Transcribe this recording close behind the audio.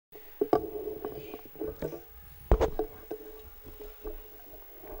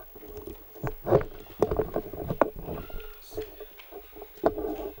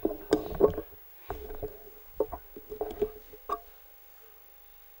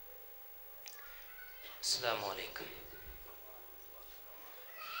अस्सलामु अलैकुम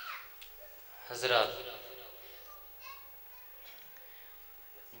हज़रात,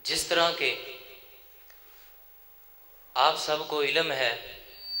 जिस तरह के आप सबको इल्म है,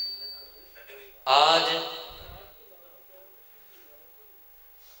 आज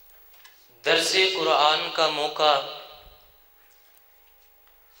दर्से कुरान का मौका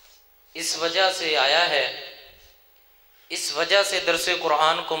इस वजह से आया है, इस वजह से दर्से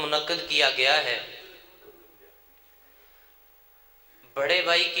कुरान को मुनक्किद किया गया है। बड़े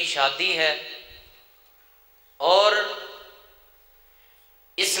भाई की शादी है और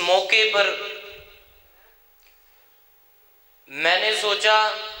इस मौके पर मैंने सोचा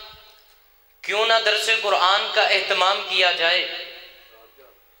क्यों ना दर्से कुरान का एहतमाम किया जाए।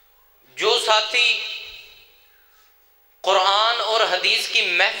 जो साथी कुरान और हदीस की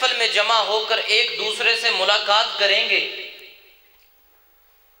महफिल में जमा होकर एक दूसरे से मुलाकात करेंगे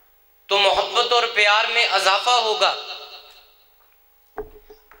तो मोहब्बत और प्यार में इजाफा होगा।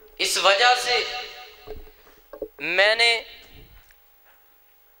 इस वजह से मैंने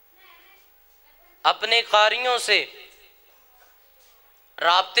अपने कारियों से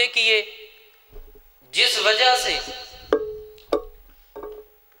राब्ते किए, जिस वजह से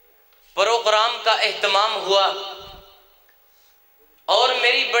प्रोग्राम का एहतमाम हुआ और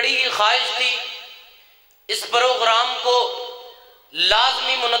मेरी बड़ी ही ख्वाहिश थी इस प्रोग्राम को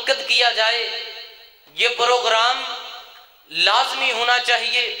लाजमी मुनक्किद किया जाए। ये प्रोग्राम लाजमी होना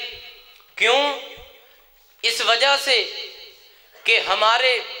चाहिए। क्यों? इस वजह से कि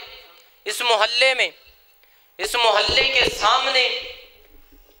हमारे इस मोहल्ले में, इस मोहल्ले के सामने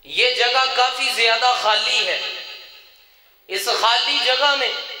ये जगह काफ़ी ज़्यादा खाली है। इस खाली जगह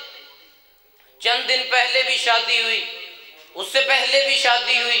में चंद दिन पहले भी शादी हुई, उससे पहले भी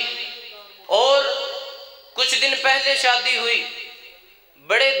शादी हुई और कुछ दिन पहले शादी हुई।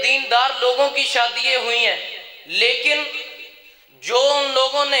 बड़े दीनदार लोगों की शादियाँ हुई हैं, लेकिन जो उन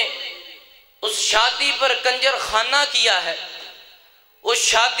लोगों ने उस शादी पर कंजर खाना किया है, उस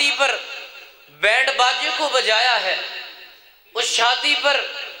शादी पर बैंड बाजे को बजाया है, उस शादी पर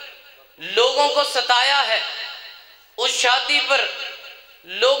लोगों को सताया है, उस शादी पर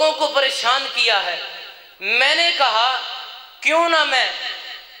लोगों को परेशान किया है, मैंने कहा क्यों ना मैं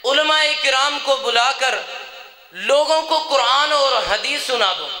उलमाए किराम को बुलाकर लोगों को कुरान और हदीस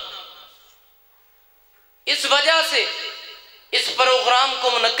सुना दूं। इस वजह से इस प्रोग्राम को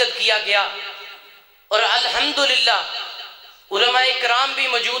मुनक्किद किया गया और अल्हम्दुलिल्लाह उलमाए किराम भी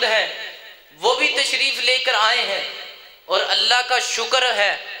मौजूद हैं, वो भी तशरीफ लेकर आए हैं और अल्लाह का शुक्र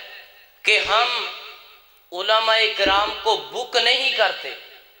है कि हम उलमाए किराम को बुक नहीं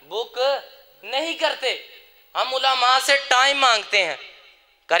करते, हम उलमा से टाइम मांगते हैं।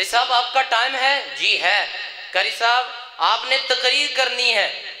 कारी साहब आपका टाइम है? जी है। कारी साहब आपने तकरीर करनी है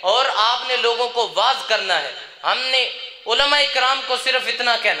और आपने लोगों को वाज करना है। हमने उलमाए किराम को सिर्फ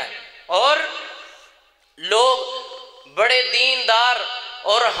इतना कहना है। और लोग बड़े दीनदार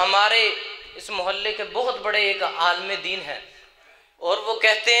और हमारे इस मोहल्ले के बहुत बड़े एक आलम दीन हैं और वो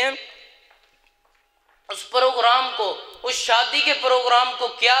कहते हैं उस प्रोग्राम को, उस शादी के प्रोग्राम को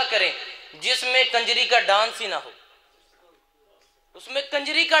क्या करें जिसमें कंजरी का डांस ही ना हो, उसमें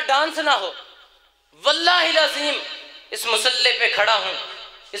कंजरी का डांस ना हो। वल्लाहिल अज़ीम इस मुसल्ले पे खड़ा हूँ,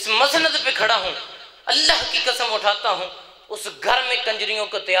 इस मसनद पे खड़ा हूँ, अल्लाह की कसम उठाता हूँ, उस घर में कंजरियों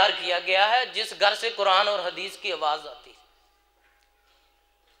को तैयार किया गया है जिस घर से कुरान और हदीस की आवाज आती है।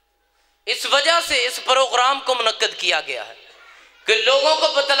 इस वजह से इस प्रोग्राम को मुनक्किद किया गया है कि लोगों को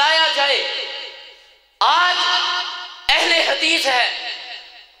बतलाया जाए आज अहले हदीस है,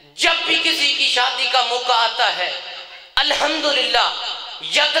 जब भी किसी की शादी का मौका आता है अल्हम्दुलिल्लाह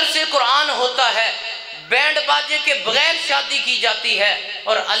या दर्से कुरान होता है, बैंड बाजे के बगैर शादी की जाती है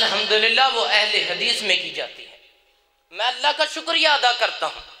और अल्हम्दुलिल्लाह वो अहले हदीस में की जाती है। मैं अल्लाह का शुक्रिया अदा करता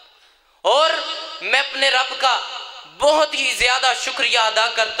हूँ और मैं अपने रब का बहुत ही ज्यादा शुक्रिया अदा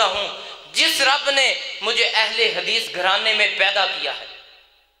करता हूँ जिस रब ने मुझे अहले हदीस घराने में पैदा किया है।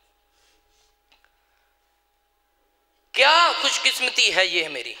 क्या खुशकिस्मती है ये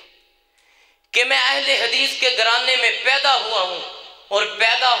मेरी कि मैं अहले हदीस के घराने में पैदा हुआ हूँ और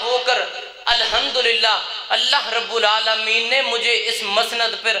पैदा होकर अल्हम्दुलिल्लाह अल्लाह रब्बुल आलमीन ने मुझे इस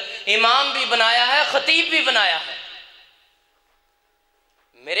मसनद पर इमाम भी बनाया है, खतीब भी बनाया है।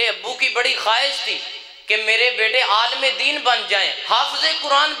 मेरे अब्बू की बड़ी ख्वाहिश थी कि मेरे बेटे आलम दीन बन जाएं, हाफिज़े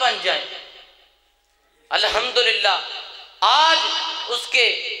कुरान बन जाएं। अल्हम्दुलिल्लाह आज उसके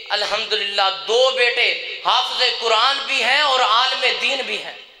अल्हम्दुलिल्लाह दो बेटे हाफिज़े कुरान भी हैं और आलम दीन भी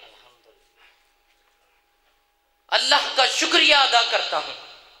हैं। अल्लाह का शुक्रिया अदा करता हूँ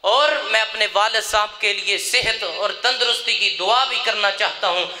और मैं अपने वालिद साहब के लिए सेहत और तंदुरुस्ती की दुआ भी करना चाहता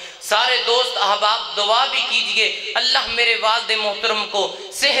हूँ। सारे दोस्त अहबाब दुआ भी कीजिए, अल्लाह मेरे वालिद मोहतरम को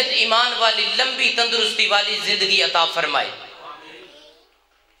सेहत ईमान वाली लंबी तंदुरुस्ती वाली ज़िंदगी अता फरमाए।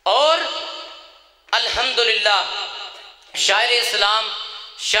 और अल्हम्दुलिल्लाह शायर इस्लाम,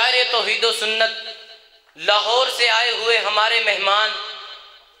 शायर तौहीद व सुन्नत लाहौर से आए हुए हमारे मेहमान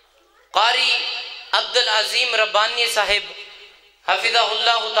क़ारी अब्दुल अज़ीम रब्बानी साहिब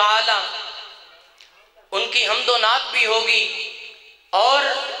हफ़िज़हुल्लाह ताला, उनकी हम्दो नात भी होगी। और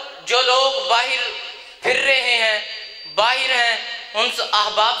जो लोग बाहर फिर रहे हैं, बाहर हैं, उन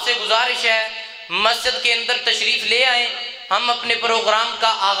अहबाब से गुजारिश है मस्जिद के अंदर तशरीफ़ ले आएँ, हम अपने प्रोग्राम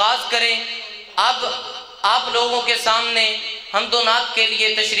का आगाज़ करें। अब आप लोगों के सामने हम्दो नात के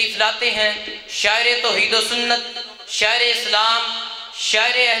लिए तशरीफ़ लाते हैं शायर तौहीद व सुन्नत, शायर इस्लाम,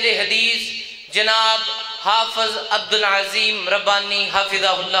 शायर अहले हदीस जनाब हाफ़िज़ अब्दुल अज़ीम रब्बानी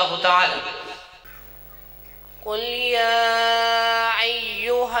हाफ़िज़हुल्लाह ताला। कुल या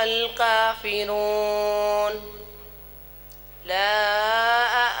अय्युहल काफ़िरून ला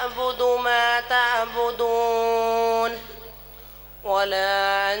अअबुदु मा तअबुदून वला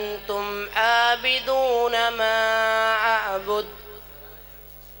अंतुम आबिदून मा अअबुद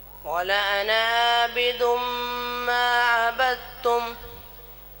वला अना आबिदुम मा अबदतुम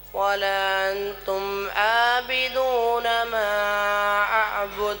वला अंतुम आबिदून मा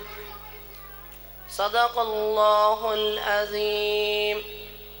अअबुद। सदक़ल्लाहुल अज़ीम।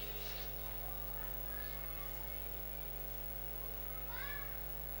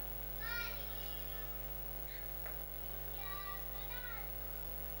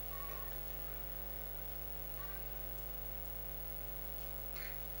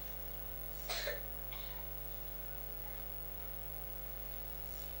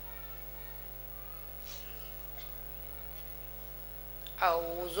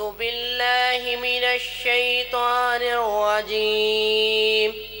 औज़ु बिल्लाहि मिनश शैतानिर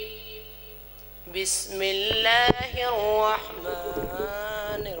रजीम। बिस्मिल्लाहिर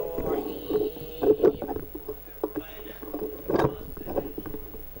रहमानिर रहीम।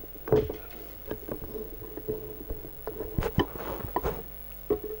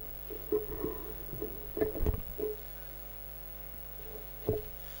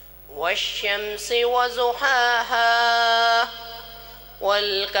 वश्शम्सि वज़ुहाहा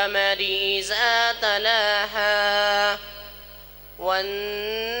वल्क़मरि इज़ा तलाहा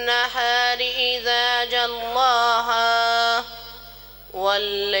वन्नहारि इज़ा जल्लाहा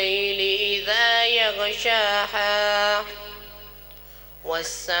वल्लैलि इज़ा यग़शाहा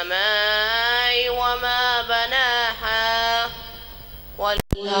वस्समाइ वमा बनाहा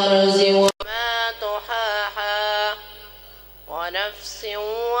वल्अर्ज़ि वमा तुहाहा वनफ्सिन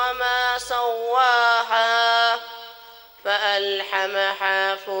वमा सव्वाहा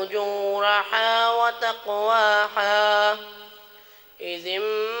فألحمها فجورها وتقواها إذ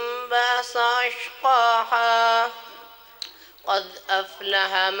انبعث أشقاها قد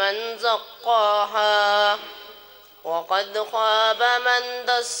أفلح من زكاها وقد خاب من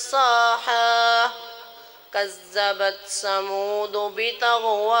دساها كذبت ثمود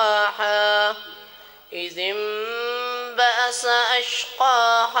بطغواها إذ انبعث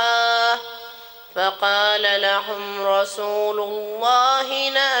أشقاها فقال لهم رسول الله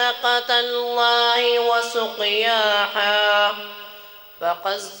ناقة الله وسقياها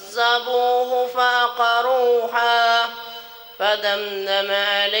فكذبوه فعقروها فدمدم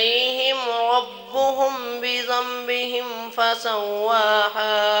عليهم ربهم بذنبهم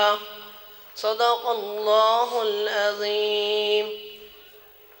فسواها صدق الله العظيم.